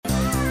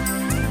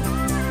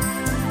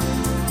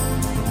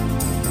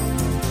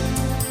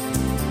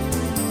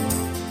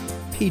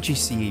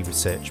PGCE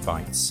Research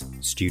Bites,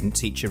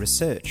 student-teacher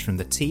research from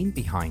the team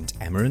behind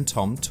Emma and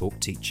Tom Talk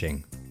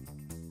Teaching.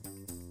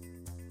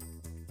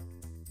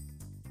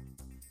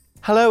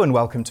 Hello and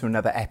welcome to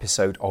another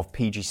episode of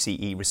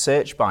PGCE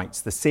Research Bites,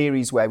 the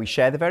series where we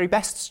share the very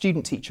best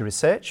student-teacher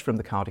research from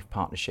the Cardiff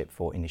Partnership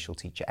for Initial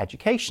Teacher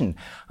Education.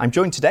 I'm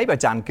joined today by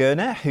Dan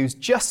Gurner, who's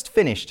just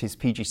finished his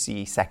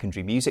PGCE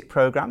secondary music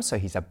programme, so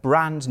he's a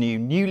brand new,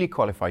 newly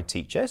qualified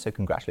teacher, so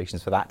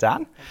congratulations for that,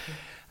 Dan.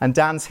 And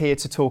Dan's here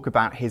to talk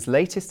about his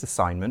latest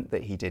assignment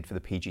that he did for the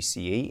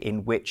PGCE,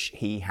 in which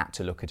he had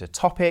to look at a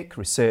topic,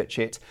 research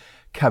it,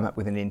 come up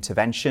with an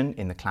intervention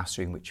in the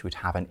classroom which would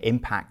have an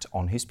impact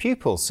on his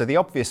pupils. So the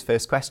obvious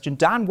first question,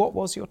 Dan, what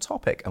was your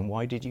topic and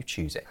why did you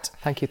choose it?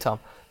 Thank you, Tom.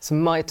 So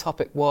my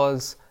topic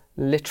was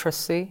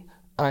literacy,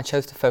 and I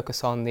chose to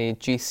focus on the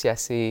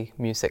GCSE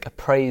music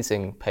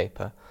appraising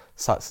paper.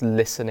 So that's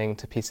listening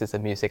to pieces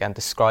of music and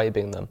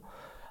describing them.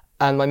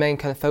 And my main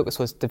kind of focus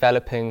was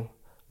developing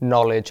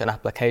knowledge and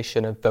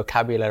application of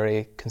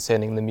vocabulary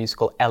concerning the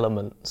musical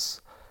elements,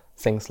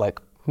 things like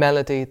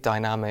melody,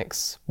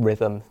 dynamics,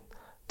 rhythm,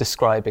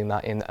 describing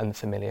that in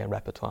unfamiliar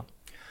repertoire.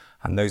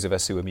 And those of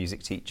us who are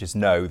music teachers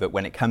know that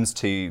when it comes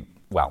to,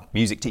 well,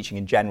 music teaching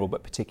in general,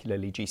 but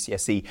particularly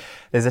GCSE,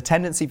 there's a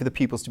tendency for the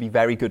pupils to be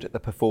very good at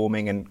the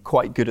performing and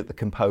quite good at the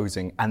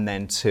composing, and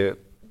then to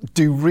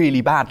do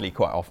really badly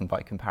quite often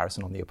by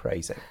comparison on the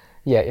appraising.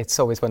 Yeah, it's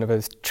always one of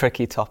those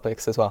tricky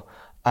topics as well.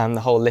 And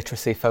the whole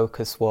literacy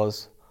focus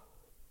was,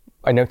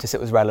 I noticed it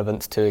was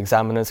relevant to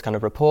examiners' kind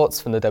of reports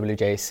from the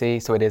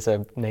WJC, so it is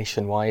a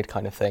nationwide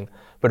kind of thing,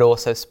 but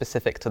also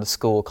specific to the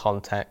school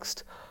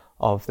context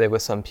of there were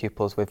some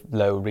pupils with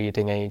low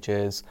reading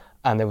ages,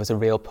 and there was a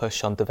real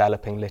push on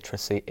developing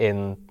literacy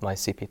in my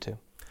CP2.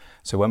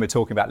 So when we're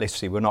talking about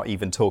literacy, we're not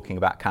even talking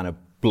about kind of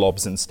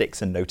blobs and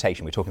sticks and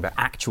notation, we're talking about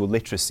actual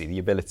literacy, the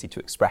ability to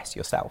express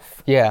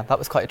yourself. Yeah, that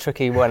was quite a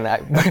tricky one.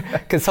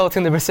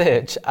 Consulting the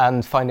research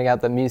and finding out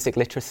that music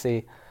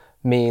literacy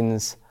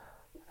means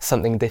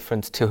something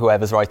different to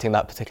whoever's writing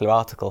that particular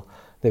article.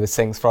 There was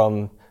things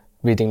from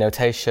reading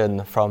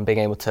notation, from being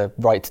able to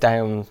write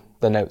down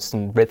the notes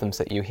and rhythms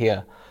that you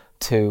hear,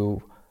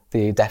 to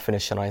the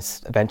definition I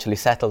eventually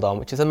settled on,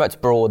 which is a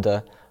much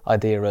broader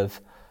idea of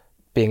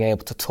being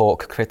able to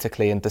talk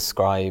critically and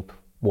describe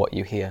what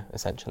you hear,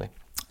 essentially.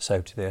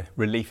 So to the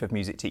relief of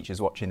music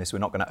teachers watching this, we're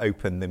not going to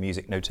open the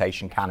music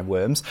notation can of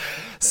worms.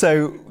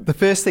 So the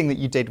first thing that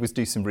you did was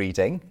do some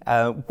reading.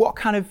 What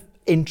kind of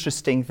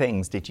interesting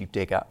things did you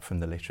dig up from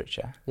the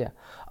literature? Yeah.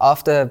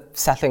 After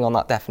settling on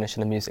that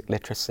definition of music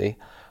literacy,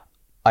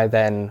 I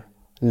then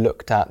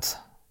looked at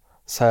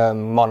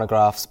some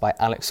monographs by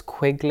Alex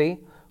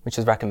Quigley, which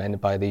was recommended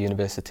by the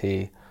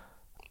university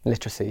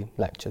literacy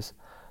lectures.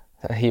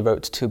 He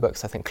wrote two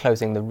books, I think,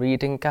 Closing the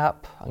Reading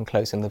Gap and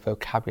Closing the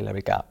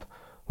Vocabulary Gap,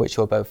 which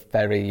were both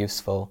very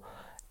useful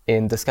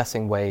in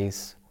discussing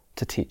ways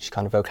to teach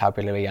kind of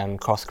vocabulary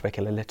and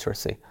cross-curricular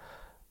literacy.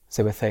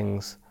 So there were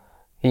things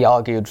he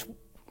argued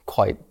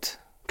quite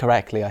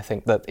correctly, I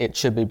think, that it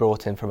should be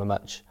brought in from a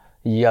much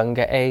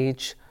younger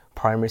age,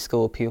 primary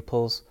school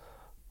pupils.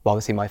 Well,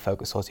 obviously my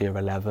focus was year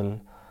 11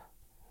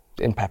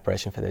 in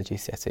preparation for the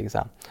GCSE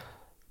exam.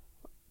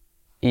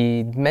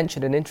 He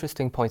mentioned an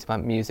interesting point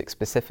about music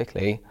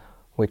specifically,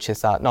 which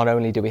is that not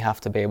only do we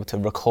have to be able to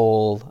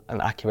recall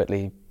and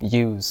accurately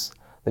use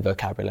the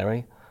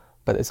vocabulary,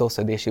 but there's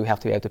also the issue we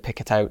have to be able to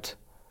pick it out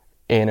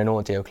in an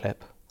audio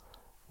clip,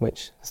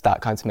 which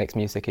that kind of makes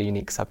music a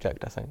unique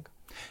subject, I think.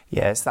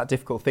 Yeah, it's that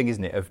difficult thing,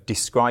 isn't it, of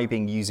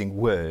describing using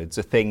words,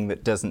 a thing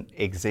that doesn't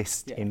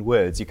exist in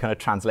words. You're kind of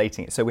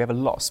translating it. So we have a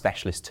lot of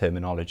specialist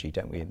terminology,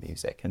 don't we, in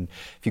music? And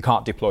if you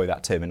can't deploy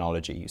that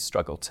terminology, you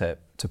struggle to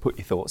put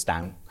your thoughts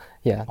down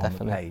on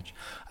definitely. the page.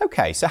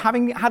 Okay, so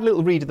having had a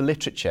little read of the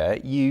literature,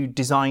 you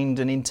designed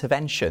an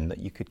intervention that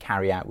you could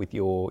carry out with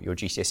your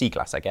GCSE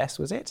class, I guess,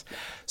 was it?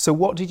 So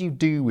what did you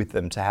do with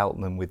them to help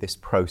them with this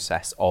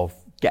process of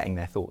getting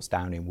their thoughts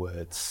down in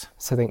words?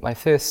 So I think my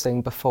first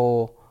thing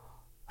before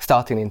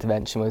starting the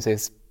intervention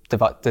was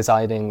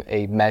designing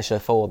a measure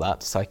for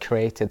that. So I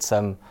created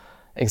some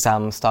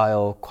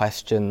exam-style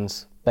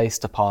questions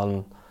based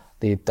upon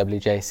the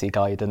WJC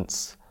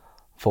guidance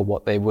for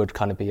what they would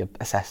kind of be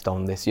assessed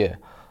on this year.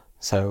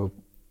 So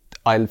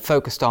I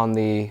focused on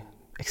the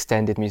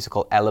extended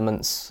musical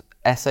elements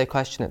essay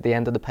question at the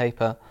end of the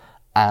paper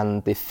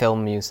and the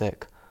film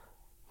music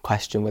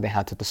question where they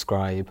had to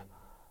describe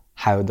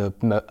how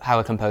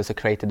a composer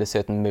created a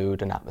certain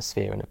mood and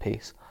atmosphere in a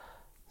piece.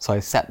 So I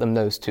set them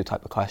those two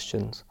type of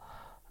questions,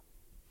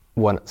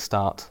 one at the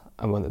start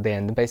and one at the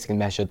end, and basically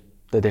measured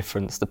the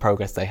difference, the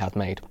progress they had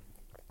made.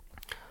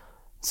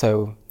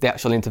 So the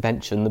actual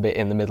intervention, the bit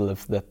in the middle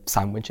of the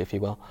sandwich, if you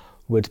will,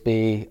 would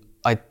be,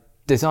 I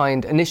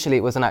designed, initially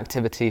it was an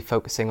activity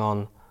focusing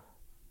on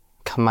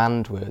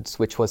command words,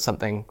 which was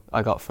something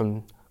I got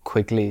from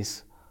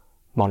Quigley's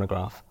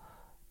monograph,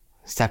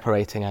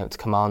 separating out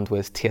command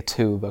words, tier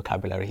 2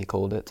 vocabulary he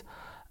called it,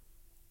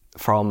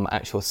 from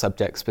actual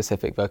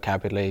subject-specific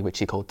vocabulary, which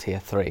he called tier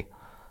 3.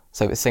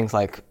 So it's things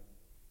like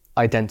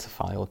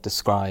identify or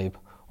describe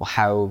or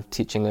how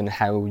teaching and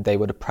how they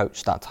would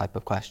approach that type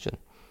of question.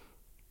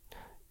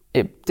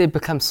 It did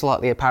become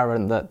slightly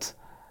apparent that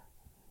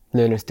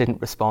learners didn't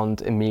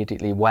respond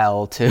immediately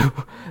well to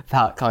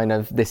that kind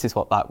of, this is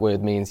what that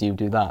word means, you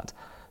do that.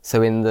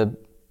 So in the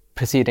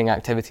preceding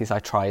activities, I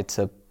tried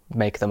to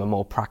make them a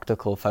more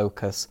practical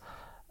focus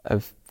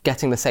of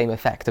getting the same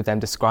effect of them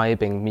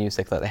describing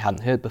music that they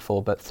hadn't heard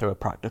before, but through a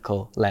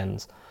practical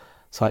lens.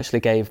 So I actually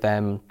gave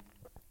them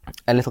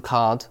a little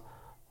card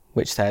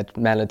which said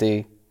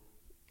melody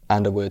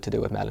and a word to do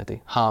with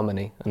melody,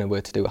 harmony and a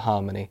word to do with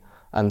harmony,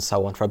 and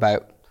so on, for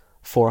about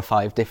 4 or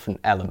 5 different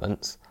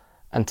elements,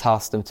 and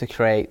tasked them to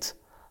create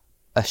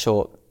a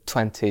short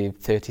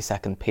 20-30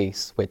 second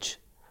piece which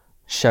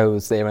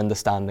shows their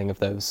understanding of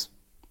those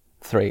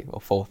 3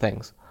 or 4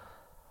 things.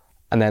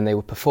 And then they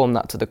would perform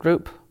that to the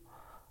group,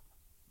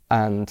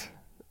 and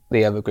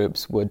the other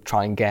groups would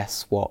try and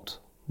guess what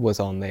was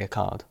on their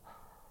card.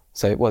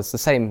 So it was the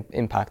same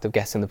impact of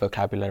guessing the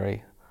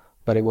vocabulary,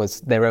 but it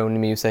was their own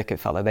music. It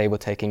felt like they were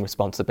taking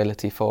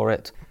responsibility for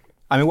it.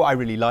 I mean, what I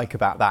really like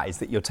about that is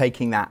that you're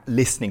taking that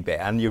listening bit,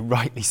 and you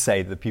rightly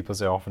say that the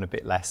pupils are often a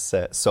bit less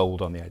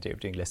sold on the idea of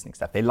doing listening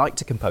stuff. They like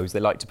to compose,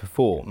 they like to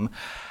perform,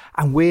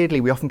 and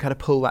weirdly, we often kind of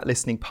pull that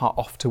listening part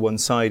off to one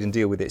side and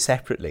deal with it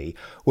separately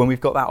when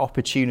we've got that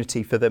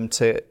opportunity for them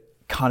to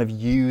kind of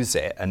use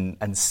it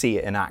and see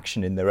it in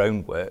action in their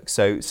own work.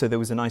 So there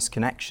was a nice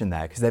connection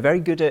there, because they're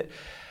very good at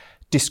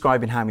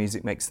describing how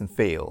music makes them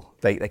feel.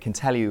 They can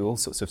tell you all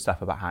sorts of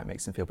stuff about how it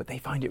makes them feel, but they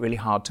find it really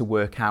hard to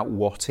work out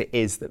what it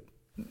is that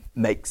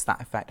makes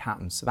that effect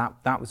happen. So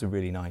that was a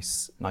really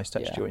nice touch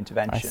to your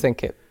intervention. I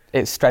think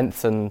it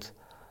strengthened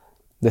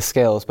the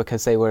skills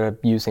because they were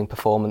using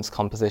performance,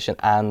 composition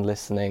and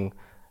listening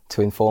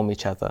to inform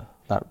each other.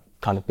 That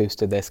kind of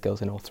boosted their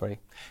skills in all 3.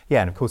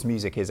 Yeah, and of course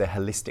music is a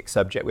holistic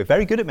subject. We're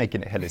very good at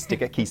making it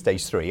holistic at Key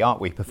Stage 3,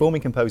 aren't we?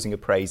 Performing, composing,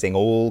 appraising,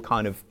 all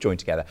kind of joined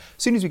together.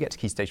 As soon as we get to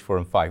Key Stage 4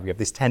 and 5, we have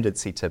this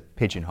tendency to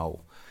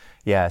pigeonhole.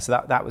 Yeah,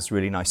 so that was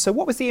really nice. So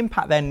what was the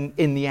impact then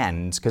in the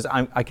end? Because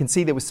I can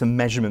see there was some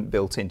measurement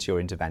built into your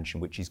intervention,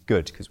 which is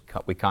good because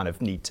we kind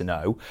of need to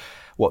know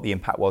what the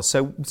impact was.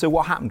 So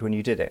what happened when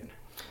you did it?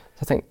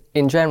 I think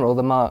in general,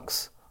 the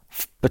marks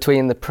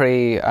between the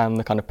pre and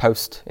the kind of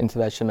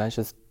post-intervention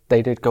measures,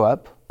 they did go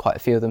up. Quite a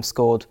few of them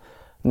scored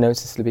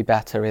noticeably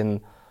better in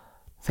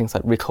things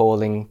like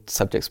recalling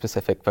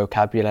subject-specific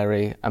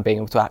vocabulary and being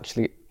able to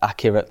actually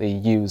accurately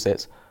use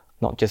it,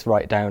 not just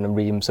write down a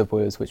reams of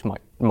words which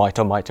might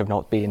or might have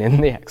not been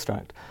in the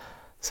extract.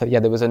 So yeah,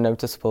 there was a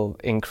noticeable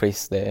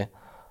increase there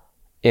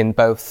in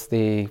both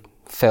the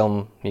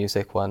film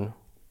music one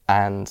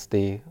and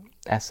the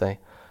essay.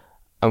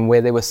 And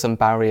where there were some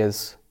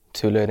barriers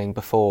to learning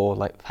before,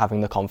 like having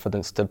the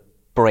confidence to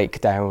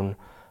break down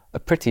a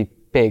pretty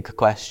big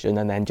question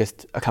and then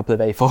just a couple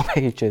of A4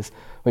 pages,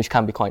 which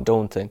can be quite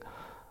daunting,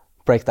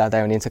 break that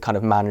down into kind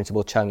of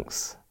manageable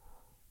chunks,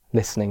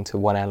 listening to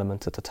one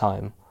element at a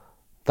time.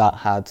 That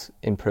had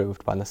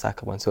improved by the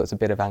second one, so it's a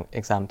bit of an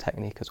exam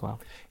technique as well.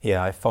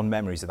 Yeah, I have fond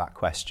memories of that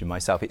question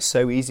myself. It's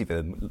so easy for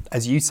them,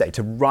 as you say,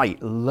 to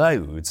write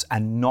loads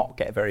and not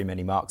get very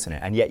many marks in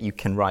it, and yet you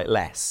can write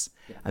less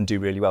and do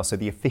really well. So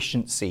the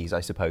efficiencies,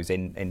 I suppose,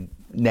 in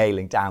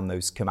nailing down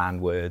those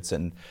command words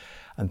and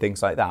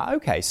things like that.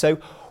 Okay, so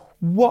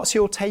what's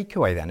your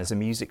takeaway then as a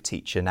music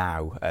teacher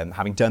now,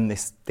 having done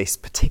this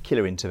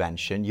particular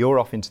intervention? You're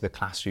off into the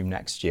classroom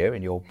next year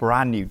in your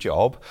brand new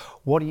job.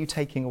 What are you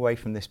taking away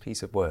from this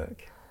piece of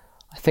work?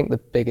 I think the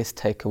biggest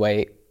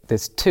takeaway,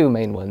 there's 2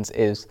 main ones,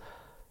 is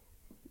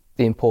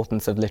the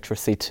importance of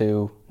literacy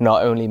to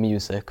not only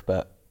music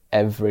but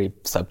every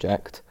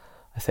subject.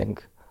 I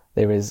think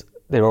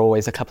there are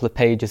always a couple of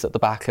pages at the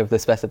back of the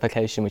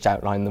specification which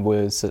outline the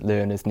words that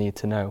learners need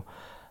to know,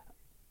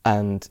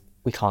 and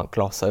we can't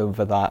gloss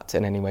over that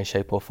in any way,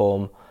 shape or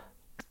form.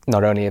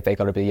 Not only have they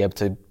got to be able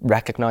to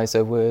recognise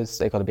their words,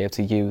 they've got to be able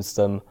to use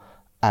them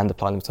and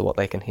apply them to what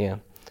they can hear.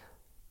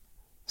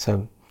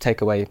 So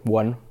takeaway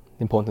 1, the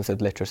importance of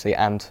literacy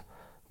and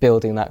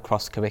building that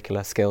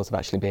cross-curricular skills of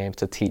actually being able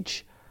to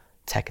teach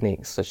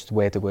techniques such as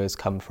where do words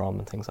come from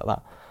and things like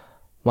that.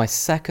 My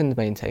second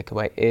main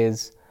takeaway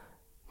is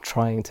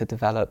trying to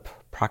develop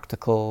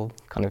practical,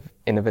 kind of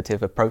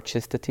innovative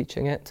approaches to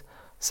teaching it,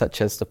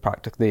 such as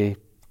the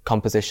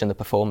composition, the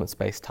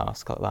performance-based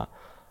task like that.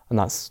 And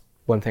that's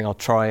one thing I'll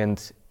try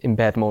and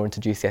embed more into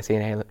GCSE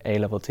and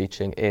A-level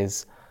teaching,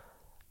 is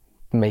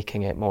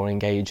making it more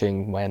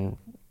engaging when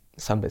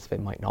some bits of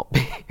it might not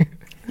be.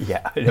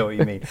 Yeah, I know what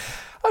you mean.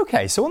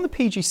 Okay, so on the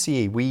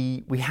PGCE,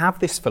 we have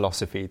this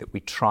philosophy that we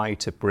try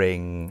to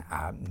bring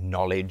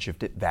knowledge of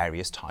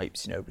various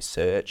types,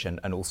 research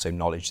and also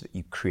knowledge that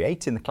you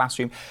create in the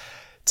classroom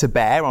to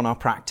bear on our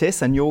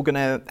practice, and you're going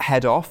to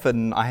head off,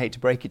 and I hate to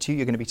break it to you,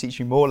 you're going to be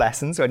teaching more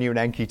lessons when you're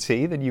an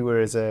NQT than you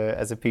were as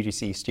a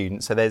PGCE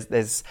student, so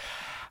there's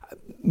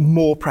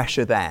more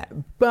pressure there.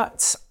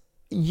 But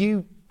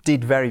you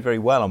did very, very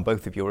well on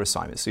both of your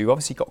assignments, so you've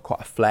obviously got quite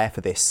a flair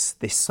for this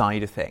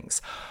side of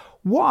things.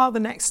 What are the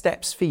next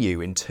steps for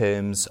you in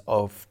terms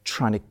of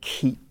trying to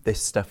keep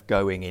this stuff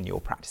going in your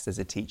practice as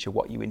a teacher?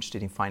 What are you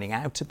interested in finding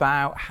out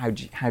about? How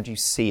do you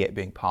see it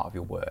being part of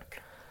your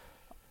work?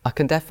 I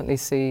can definitely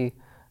see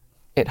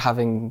it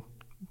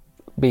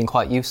being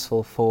quite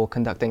useful for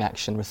conducting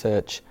action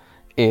research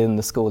in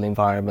the school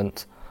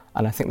environment.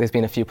 And I think there's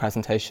been a few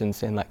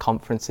presentations in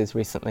conferences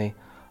recently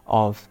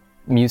of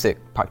music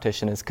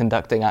practitioners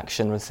conducting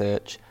action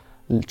research,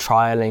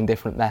 trialling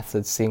different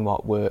methods, seeing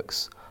what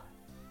works,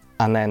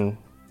 and then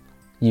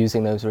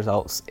using those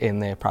results in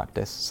their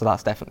practice. So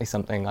that's definitely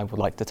something I would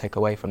like to take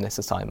away from this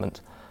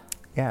assignment.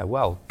 Yeah,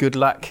 well, good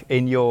luck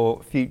in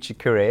your future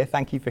career.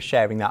 Thank you for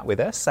sharing that with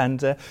us,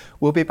 and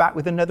we'll be back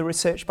with another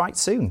Research Bite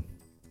soon.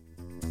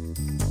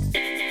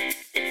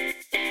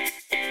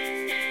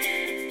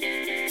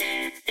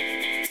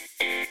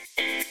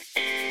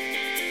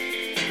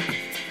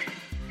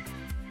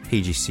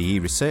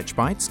 PGCE Research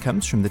Bites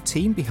comes from the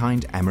team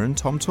behind Emma and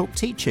Tom Talk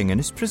Teaching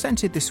and is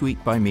presented this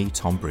week by me,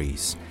 Tom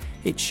Breeze.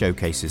 It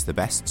showcases the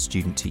best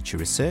student-teacher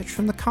research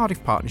from the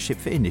Cardiff Partnership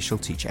for Initial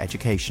Teacher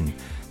Education.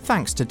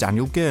 Thanks to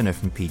Daniel Gurner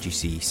from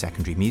PGCE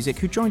Secondary Music,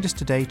 who joined us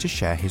today to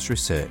share his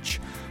research.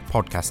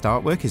 Podcast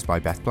artwork is by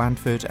Beth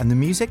Blandford and the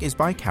music is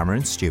by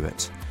Cameron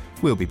Stewart.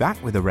 We'll be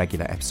back with a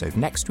regular episode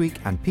next week,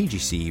 and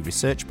PGCE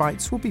Research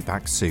Bites will be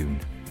back soon.